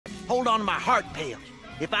hold on to my heart pails.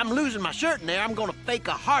 If I'm losing my shirt in there, I'm gonna fake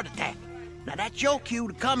a heart attack. Now that's your cue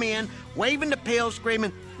to come in, waving the pills,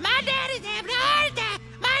 screaming, "My daddy's having a heart attack!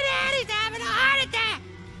 My daddy's having a heart attack!"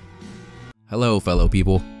 Hello, fellow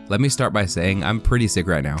people. Let me start by saying I'm pretty sick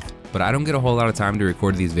right now, but I don't get a whole lot of time to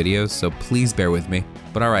record these videos, so please bear with me.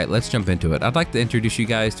 But alright, let's jump into it. I'd like to introduce you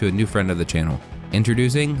guys to a new friend of the channel.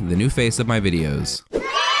 Introducing the new face of my videos.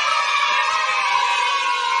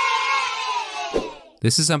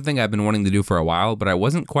 This is something I've been wanting to do for a while, but I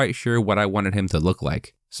wasn't quite sure what I wanted him to look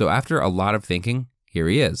like. So after a lot of thinking, here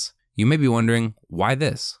he is. You may be wondering, why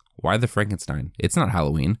this? Why the Frankenstein? It's not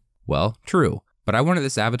Halloween. Well, true. But I wanted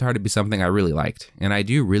this avatar to be something I really liked, and I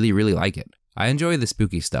do really like it. I enjoy the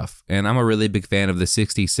spooky stuff, and I'm a really big fan of the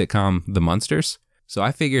 60s sitcom The Munsters, so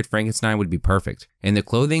I figured Frankenstein would be perfect, and the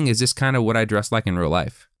clothing is just kind of what I dress like in real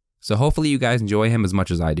life. So hopefully you guys enjoy him as much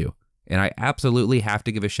as I do. And I absolutely have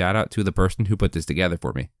to give a shout out to the person who put this together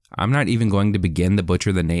for me. I'm not even going to begin to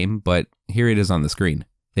butcher the name, but here it is on the screen.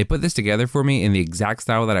 They put this together for me in the exact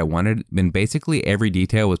style that I wanted, and basically every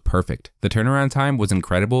detail was perfect. The turnaround time was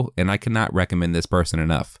incredible, and I cannot recommend this person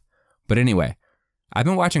enough. But anyway, I've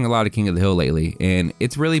been watching a lot of King of the Hill lately, and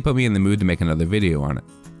it's really put me in the mood to make another video on it.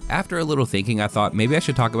 After a little thinking, I thought maybe I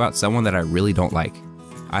should talk about someone that I really don't like.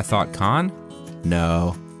 I thought Khan?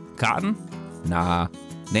 No. Cotton? Nah.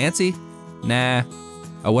 Nancy? Nah.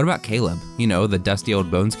 Oh, what about Caleb? You know, the dusty old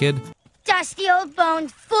bones kid? Dusty old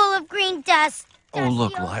bones full of green dust. Oh,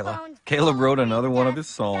 look, Lila. Caleb wrote another one of his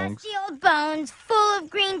songs. Dusty old bones full of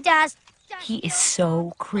green dust. He is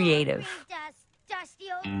so creative.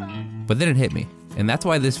 But then it hit me, and that's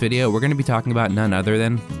why this video we're going to be talking about none other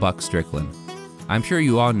than Buck Strickland. I'm sure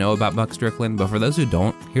you all know about Buck Strickland, but for those who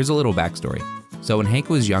don't, here's a little backstory. So when Hank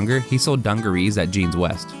was younger, he sold dungarees at Jeans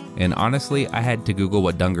West, and honestly, I had to Google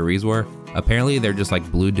what dungarees were. Apparently they're just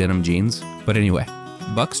like blue denim jeans, but anyway.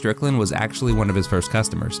 Buck Strickland was actually one of his first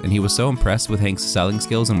customers, and he was so impressed with Hank's selling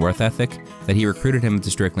skills and work ethic that he recruited him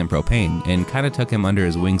to Strickland Propane and kind of took him under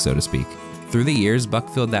his wing, so to speak. Through the years, Buck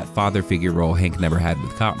filled that father figure role Hank never had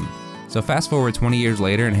with Cotton. So fast forward 20 years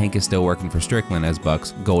later and Hank is still working for Strickland as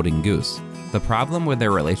Buck's golden goose. The problem with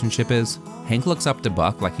their relationship is, Hank looks up to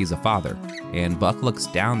Buck like he's a father, and Buck looks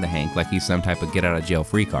down to Hank like he's some type of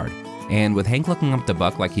get-out-of-jail-free card. And with Hank looking up to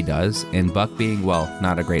Buck like he does, and Buck being, well,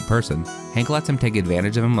 not a great person, Hank lets him take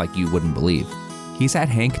advantage of him like you wouldn't believe. He's had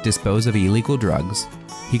Hank dispose of illegal drugs,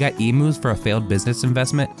 he got emus for a failed business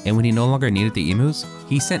investment, and when he no longer needed the emus,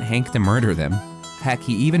 he sent Hank to murder them. Heck,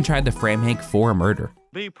 he even tried to frame Hank for a murder.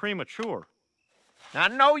 Be premature. I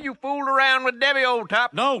know you fooled around with Debbie, old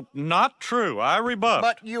top. No, not true. I rebuff.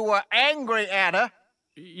 But you were angry at her.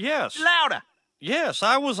 Yes. Louder. Yes,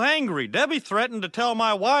 I was angry. Debbie threatened to tell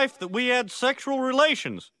my wife that we had sexual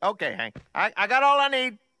relations. Okay, Hank. I got all I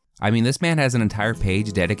need. I mean, this man has an entire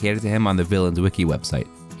page dedicated to him on the Villains Wiki website.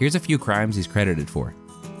 Here's a few crimes he's credited for.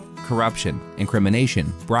 Corruption,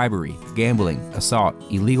 incrimination, bribery, gambling, assault,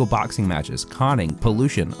 illegal boxing matches, conning,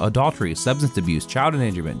 pollution, adultery, substance abuse, child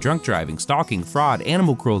endangerment, drunk driving, stalking, fraud,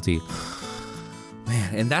 animal cruelty.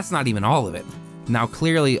 Man, and that's not even all of it. Now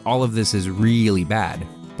clearly all of this is really bad,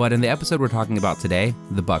 but in the episode we're talking about today,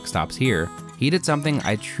 The Buck Stops Here, he did something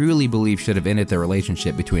I truly believe should have ended the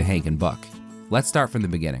relationship between Hank and Buck. Let's start from the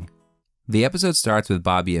beginning. The episode starts with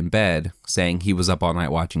Bobby in bed saying he was up all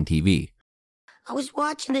night watching TV. I was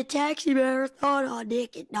watching the taxi marathon on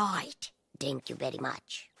Nick at night. Thank you very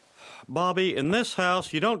much. Bobby, in this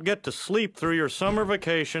house, you don't get to sleep through your summer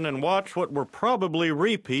vacation and watch what were probably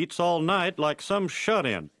repeats all night like some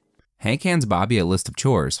shut-in. Hank hands Bobby a list of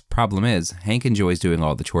chores. Problem is, Hank enjoys doing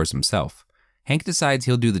all the chores himself. Hank decides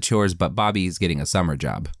he'll do the chores, but Bobby's getting a summer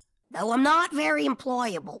job. Though I'm not very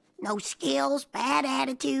employable. No skills, bad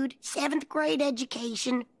attitude, 7th grade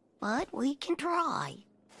education, but we can try.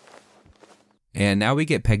 And now we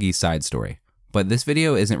get Peggy's side story. But this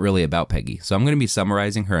video isn't really about Peggy, so I'm going to be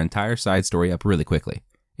summarizing her entire side story up really quickly.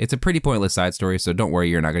 It's a pretty pointless side story, so don't worry,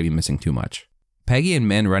 you're not going to be missing too much. Peggy and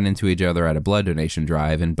Min run into each other at a blood donation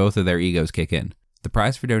drive, and both of their egos kick in. The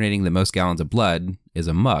prize for donating the most gallons of blood is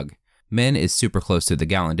a mug. Min is super close to the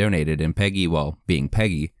gallon donated, and Peggy, well, being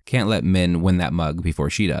Peggy, can't let Min win that mug before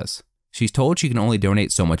she does. She's told she can only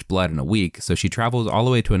donate so much blood in a week, so she travels all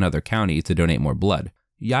the way to another county to donate more blood.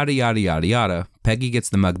 Yada yada yada yada, Peggy gets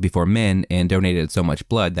the mug before Min and donated so much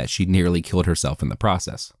blood that she nearly killed herself in the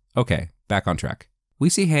process. Okay, back on track. We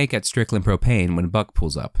see Hank at Strickland Propane when Buck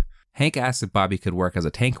pulls up. Hank asks if Bobby could work as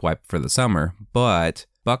a tank wipe for the summer, but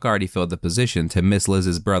Buck already filled the position to Miss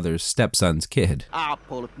Liz's brother's stepson's kid. I'll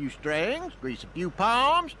pull a few strings, grease a few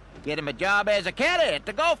palms, get him a job as a caddy at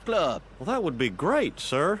the golf club. Well, that would be great,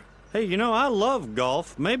 sir. Hey, you know, I love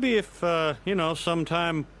golf. Maybe if,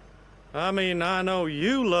 sometime I mean, I know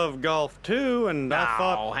you love golf too, and I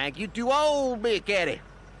thought... Oh, Hank, you too old to be a caddy.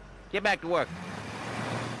 Get back to work.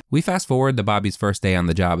 We fast forward to Bobby's first day on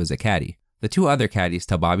the job as a caddy. The two other caddies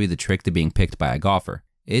tell Bobby the trick to being picked by a golfer.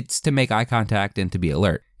 It's to make eye contact and to be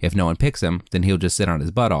alert. If no one picks him, then he'll just sit on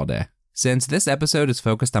his butt all day. Since this episode is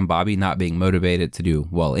focused on Bobby not being motivated to do,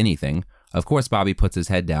 well, anything, of course Bobby puts his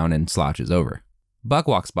head down and slouches over. Buck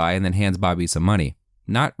walks by and then hands Bobby some money.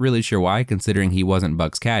 Not really sure why, considering he wasn't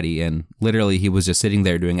Buck's caddy, and literally he was just sitting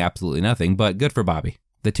there doing absolutely nothing, but good for Bobby.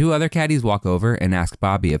 The two other caddies walk over and ask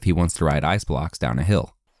Bobby if he wants to ride ice blocks down a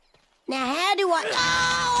hill. Now how do I...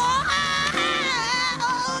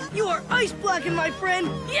 You are ice blocking, my friend!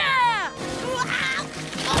 Yeah!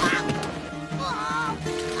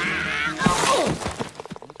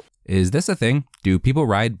 Is this a thing? Do people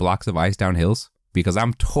ride blocks of ice down hills? Because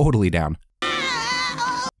I'm totally down.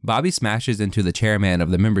 Bobby smashes into the chairman of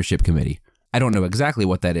the membership committee. I don't know exactly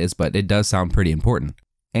what that is, but it does sound pretty important.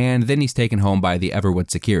 And then he's taken home by the Everwood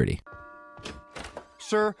security.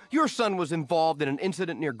 Sir, your son was involved in an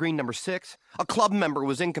incident near green number 6. A club member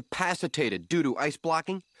was incapacitated due to ice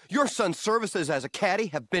blocking. Your son's services as a caddy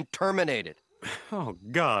have been terminated. Oh,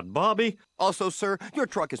 God, Bobby. Also, sir, your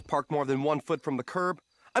truck is parked more than 1 foot from the curb.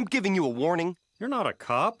 I'm giving you a warning. You're not a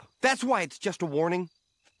cop. That's why it's just a warning.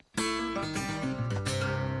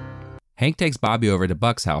 Hank takes Bobby over to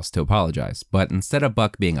Buck's house to apologize, but instead of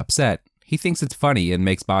Buck being upset, he thinks it's funny and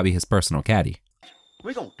makes Bobby his personal caddy.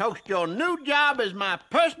 We're gonna toast your new job as my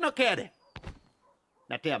personal caddy.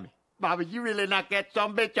 Now tell me, Bobby, you really knocked that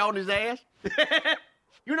sumbitch on his ass?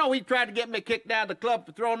 You know he tried to get me kicked out of the club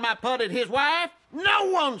for throwing my putt at his wife?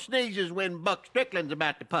 No one sneezes when Buck Strickland's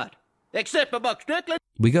about to putt. Except for Buck Strickland.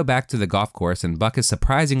 We go back to the golf course and Buck is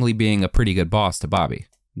surprisingly being a pretty good boss to Bobby,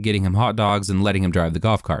 getting him hot dogs and letting him drive the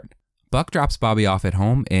golf cart. Buck drops Bobby off at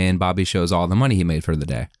home and Bobby shows all the money he made for the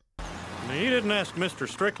day. Now, you didn't ask Mr.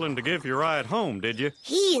 Strickland to give you a ride home, did you?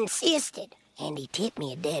 He insisted, and he tipped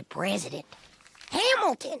me a dead president.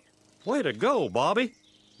 Hamilton! Way to go, Bobby.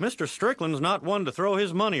 Mr. Strickland's not one to throw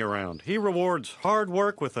his money around. He rewards hard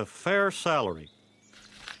work with a fair salary.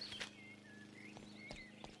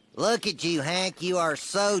 Look at you, Hank. You are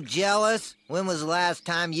so jealous. When was the last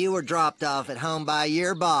time you were dropped off at home by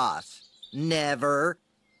your boss? Never.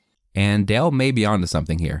 And Dale may be onto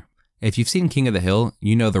something here. If you've seen King of the Hill,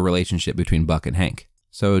 you know the relationship between Buck and Hank.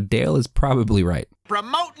 So Dale is probably right.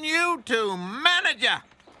 Promoting you to manager.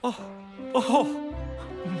 Oh,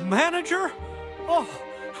 manager? Oh,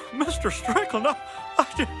 Mr. Strickland, I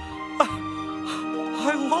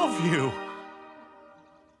love you.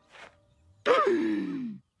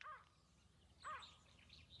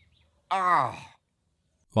 Oh.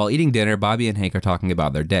 While eating dinner, Bobby and Hank are talking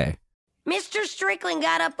about their day. Mr. Strickland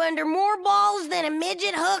got up under more balls than a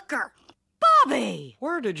midget hooker. Bobby!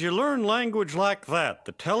 Where did you learn language like that?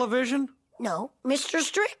 The television? No, Mr.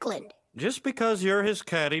 Strickland. Just because you're his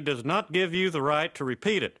caddy does not give you the right to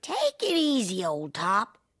repeat it. Take it easy, old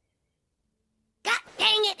top. God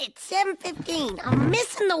dang it, it's 7:15. I'm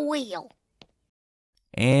missing the wheel.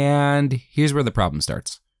 And here's where the problem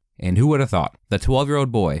starts. And who would have thought? The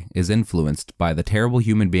 12-year-old boy is influenced by the terrible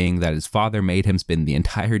human being that his father made him spend the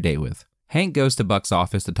entire day with. Hank goes to Buck's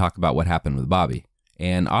office to talk about what happened with Bobby.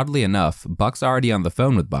 And oddly enough, Buck's already on the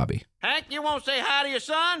phone with Bobby. Hank, you won't say hi to your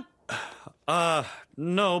son?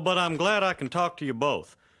 No, but I'm glad I can talk to you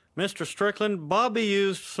both. Mr. Strickland, Bobby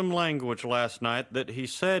used some language last night that he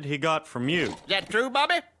said he got from you. Is that true,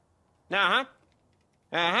 Bobby? Uh-huh.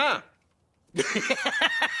 Uh-huh.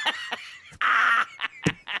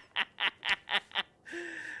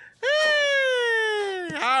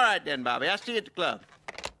 All right then, Bobby. I'll see you at the club.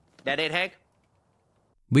 That it, Hank?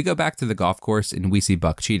 We go back to the golf course and we see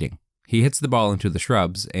Buck cheating. He hits the ball into the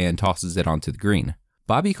shrubs and tosses it onto the green.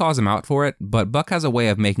 Bobby calls him out for it, but Buck has a way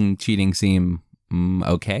of making cheating seem,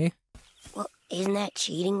 okay? Well, isn't that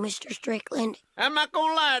cheating, Mr. Strickland? I'm not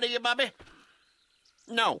gonna lie to you, Bobby.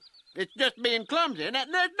 No, it's just being clumsy. And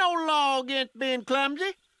there's no law against being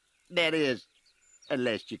clumsy. That is,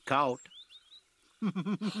 unless you're caught.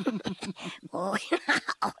 Oh,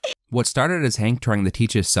 What started as Hank trying to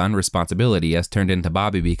teach his son responsibility has turned into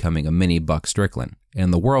Bobby becoming a mini Buck Strickland.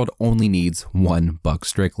 And the world only needs one Buck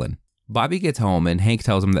Strickland. Bobby gets home and Hank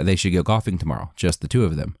tells him that they should go golfing tomorrow, just the two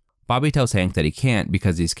of them. Bobby tells Hank that he can't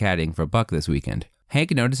because he's caddying for Buck this weekend.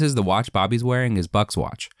 Hank notices the watch Bobby's wearing is Buck's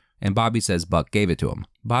watch, and Bobby says Buck gave it to him.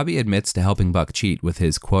 Bobby admits to helping Buck cheat with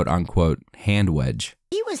his quote-unquote hand wedge.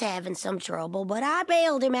 he was having some trouble, but I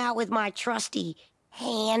bailed him out with my trusty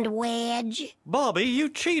hand wedge. Bobby, you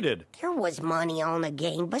cheated. There was money on the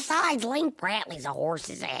game. Besides, Lane Bradley's a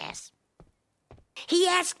horse's ass. He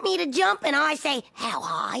asked me to jump, and I say, how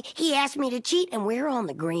high? He asked me to cheat, and we're on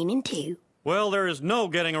the green in 2. Well, there is no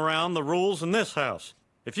getting around the rules in this house.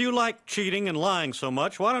 If you like cheating and lying so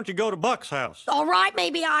much, why don't you go to Buck's house? All right,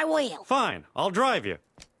 maybe I will. Fine, I'll drive you.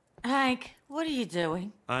 Hank, what are you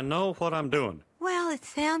doing? I know what I'm doing. Well, it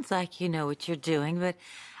sounds like you know what you're doing, but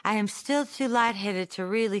I am still too lightheaded to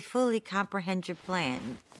really fully comprehend your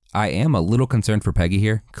plan. I am a little concerned for Peggy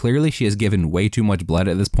here. Clearly she has given way too much blood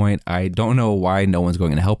at this point. I don't know why no one's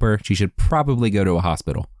going to help her. She should probably go to a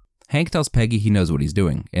hospital. Hank tells Peggy he knows what he's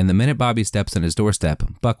doing, and the minute Bobby steps on his doorstep,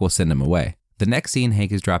 Buck will send him away. The next scene,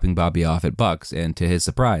 Hank is dropping Bobby off at Buck's, and to his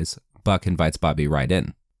surprise, Buck invites Bobby right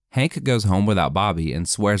in. Hank goes home without Bobby and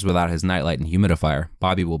swears without his nightlight and humidifier,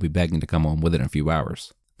 Bobby will be begging to come home within a few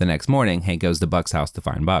hours. The next morning, Hank goes to Buck's house to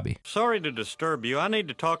find Bobby. Sorry to disturb you. I need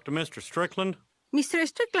to talk to Mr. Strickland. Mr.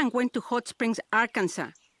 Strickland went to Hot Springs, Arkansas.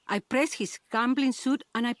 I pressed his gambling suit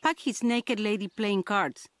and I packed his naked lady playing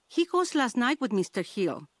cards. He goes last night with Mr.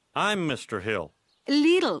 Hill. I'm Mr. Hill.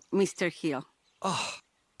 Little Mr. Hill. Oh,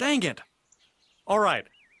 dang it. All right.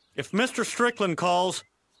 If Mr. Strickland calls,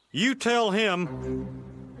 you tell him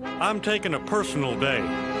I'm taking a personal day.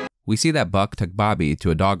 We see that Buck took Bobby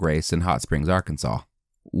to a dog race in Hot Springs, Arkansas.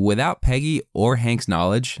 Without Peggy or Hank's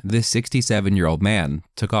knowledge, this 67-year-old man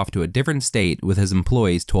took off to a different state with his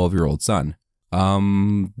employee's 12-year-old son.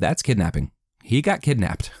 That's kidnapping. He got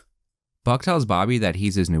kidnapped. Buck tells Bobby that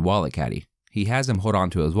he's his new wallet caddy. He has him hold on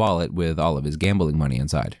to his wallet with all of his gambling money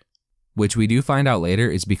inside. Which we do find out later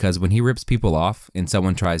is because when he rips people off and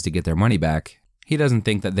someone tries to get their money back, he doesn't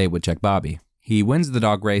think that they would check Bobby. He wins the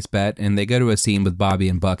dog race bet and they go to a scene with Bobby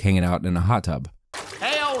and Buck hanging out in a hot tub.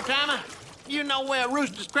 Hey, old timer, you know where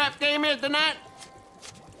Rooster's crap game is tonight?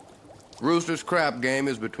 Rooster's crap game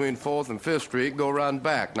is between 4th and 5th Street. Go around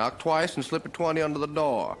back, knock twice, and slip a 20 under the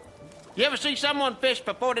door. You ever see someone fish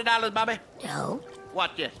for $40, Bobby? No.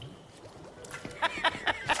 Watch this.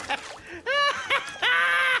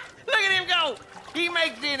 Look at him go! He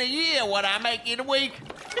makes in a year what I make in a week.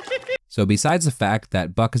 So besides the fact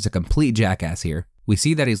that Buck is a complete jackass here, we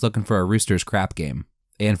see that he's looking for a Rooster's crap game.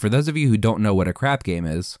 And for those of you who don't know what a crap game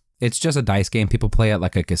is, it's just a dice game people play at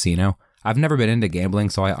like a casino. I've never been into gambling,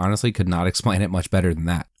 so I honestly could not explain it much better than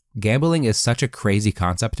that. Gambling is such a crazy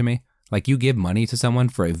concept to me. Like, you give money to someone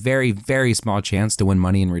for a very, very small chance to win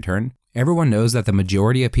money in return. Everyone knows that the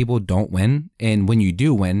majority of people don't win, and when you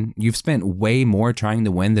do win, you've spent way more trying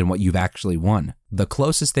to win than what you've actually won. The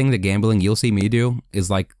closest thing to gambling you'll see me do is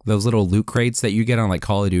like those little loot crates that you get on like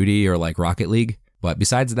Call of Duty or like Rocket League. But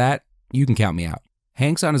besides that, you can count me out.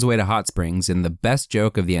 Hank's on his way to Hot Springs, and the best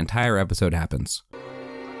joke of the entire episode happens.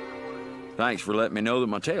 Thanks for letting me know that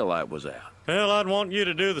my taillight was out. Well, I'd want you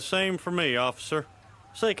to do the same for me, officer.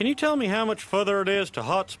 Say, can you tell me how much further it is to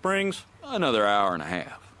Hot Springs? Another hour and a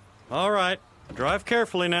half. All right. Drive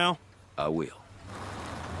carefully now. I will.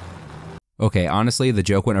 Okay, honestly, the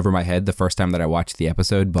joke went over my head the first time that I watched the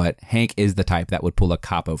episode, but Hank is the type that would pull a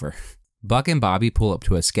cop over. Buck and Bobby pull up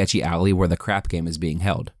to a sketchy alley where the crap game is being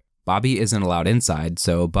held. Bobby isn't allowed inside,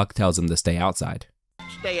 so Buck tells him to stay outside.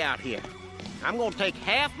 Stay out here. I'm gonna take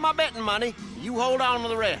half my betting money. You hold on to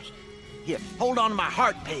the rest. Here, hold on to my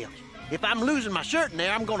heart pails. If I'm losing my shirt in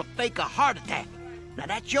there, I'm gonna fake a heart attack. Now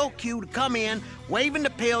that's your cue to come in, waving the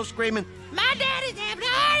pills, screaming, "My daddy's having a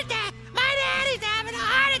heart attack! My daddy's having a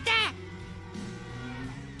heart attack!"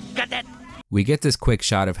 Got that? We get this quick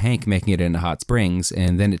shot of Hank making it into Hot Springs,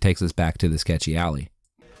 and then it takes us back to the sketchy alley.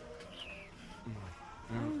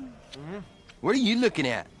 What are you looking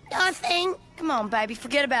at? Nothing. Come on, baby,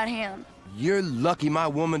 forget about him. You're lucky my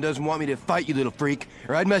woman doesn't want me to fight you, little freak,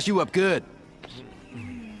 or I'd mess you up good.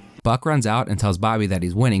 Buck runs out and tells Bobby that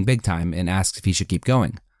he's winning big time and asks if he should keep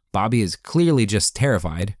going. Bobby is clearly just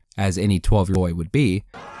terrified, as any 12-year-old boy would be.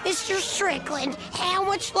 Mr. Strickland, how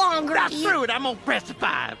much longer Not do you... through it, I'm gonna press the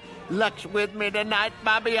 5. Luck's with me tonight,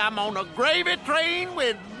 Bobby. I'm on a gravy train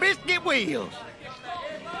with biscuit wheels.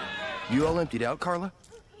 You all emptied out, Carla?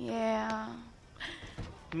 Yeah.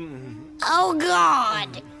 Oh,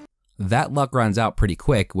 God. That luck runs out pretty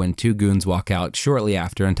quick when two goons walk out shortly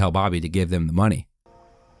after and tell Bobby to give them the money.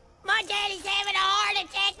 My daddy's having a heart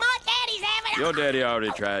attack. My daddy's having a... Your daddy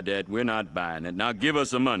already tried that. We're not buying it. Now give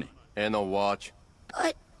us the money. And the watch.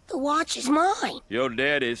 But the watch is mine. Your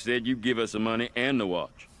daddy said you give us the money and the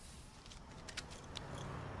watch.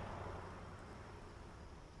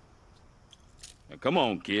 Now come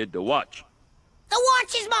on, kid, the watch. The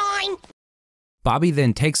watch is mine. Bobby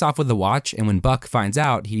then takes off with the watch, and when Buck finds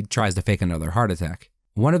out, he tries to fake another heart attack.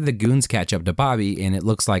 One of the goons catch up to Bobby, and it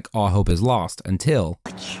looks like all hope is lost until...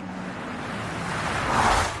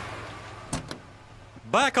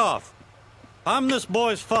 Back off. I'm this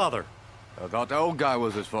boy's father. I thought the old guy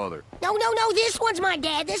was his father. No, this one's my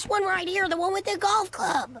dad. This one right here, the one with the golf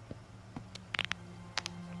club.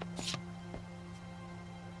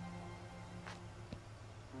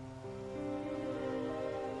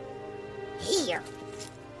 Here,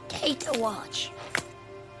 take the watch.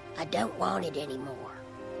 I don't want it anymore.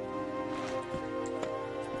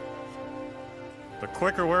 The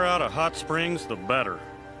quicker we're out of Hot Springs, the better.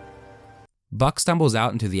 Buck stumbles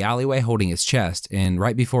out into the alleyway holding his chest, and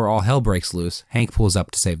right before all hell breaks loose, Hank pulls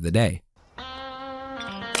up to save the day. You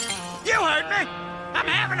heard me! I'm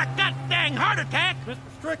having a goddamn heart attack! Mr.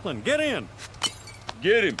 Strickland, get in.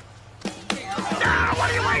 Get him. Now,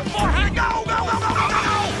 what are you waiting for? Hey, go!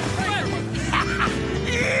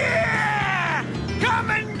 Yeah!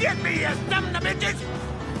 Come and get me, you son of bitches!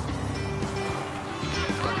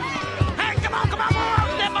 Hey, come on,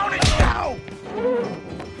 step on it, go!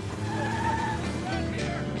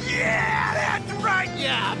 Yeah, that's right,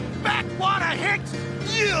 you backwater hicks!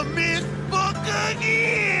 You missed Buck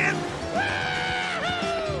again!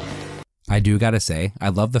 I do gotta say, I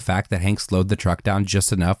love the fact that Hank slowed the truck down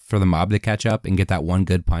just enough for the mob to catch up and get that one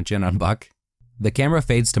good punch in on Buck. The camera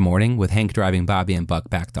fades to morning with Hank driving Bobby and Buck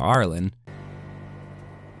back to Arlen.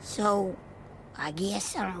 So, I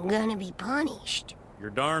guess I'm gonna be punished. You're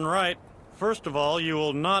darn right. First of all, you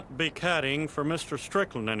will not be caddying for Mr.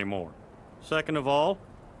 Strickland anymore. Second of all,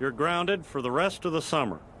 you're grounded for the rest of the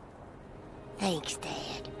summer. Thanks,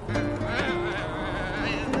 Dad.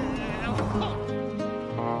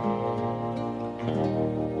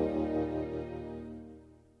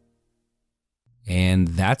 And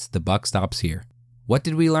that's the buck stops here. What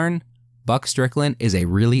did we learn? Buck Strickland is a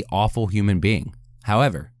really awful human being.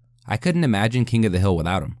 However, I couldn't imagine King of the Hill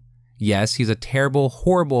without him. Yes, he's a terrible,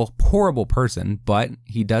 horrible person, but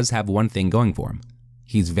he does have one thing going for him.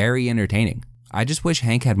 He's very entertaining. I just wish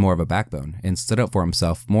Hank had more of a backbone and stood up for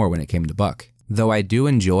himself more when it came to Buck. Though I do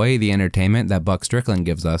enjoy the entertainment that Buck Strickland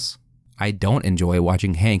gives us, I don't enjoy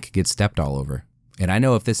watching Hank get stepped all over. And I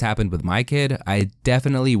know if this happened with my kid, I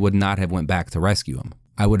definitely would not have went back to rescue him.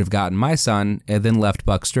 I would have gotten my son and then left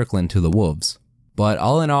Buck Strickland to the wolves. But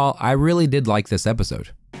all in all, I really did like this episode.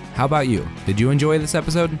 How about you? Did you enjoy this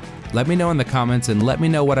episode? Let me know in the comments and let me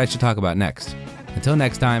know what I should talk about next. Until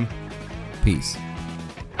next time, peace.